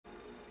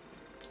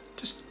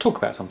Just talk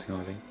about something,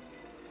 Eileen.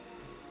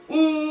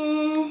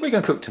 Mm. What are you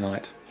going to cook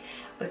tonight?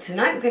 Well,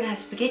 tonight we're going to have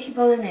spaghetti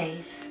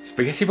bolognese.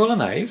 Spaghetti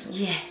bolognese?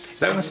 Yes. Is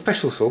that on a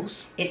special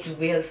sauce? It's a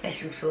real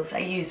special sauce. I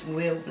use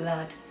real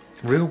blood.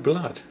 Real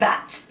blood?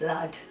 Bat's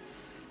blood.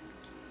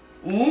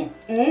 No,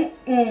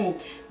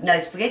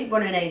 spaghetti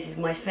bolognese is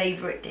my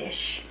favourite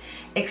dish.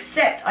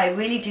 Except I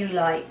really do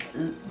like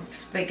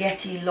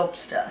spaghetti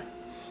lobster.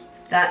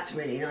 That's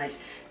really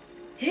nice.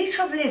 The only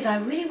trouble is I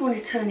really want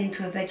to turn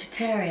into a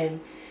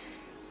vegetarian.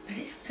 But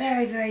it's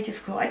very, very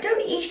difficult. I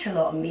don't eat a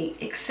lot of meat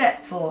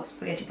except for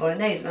spaghetti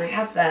bolognese, and I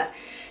have that,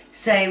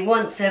 say,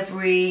 once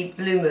every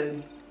blue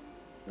moon.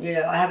 You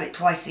know, I have it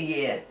twice a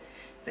year.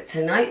 But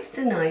tonight's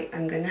the night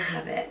I'm going to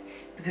have it,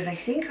 because I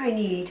think I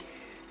need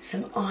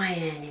some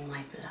iron in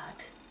my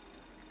blood.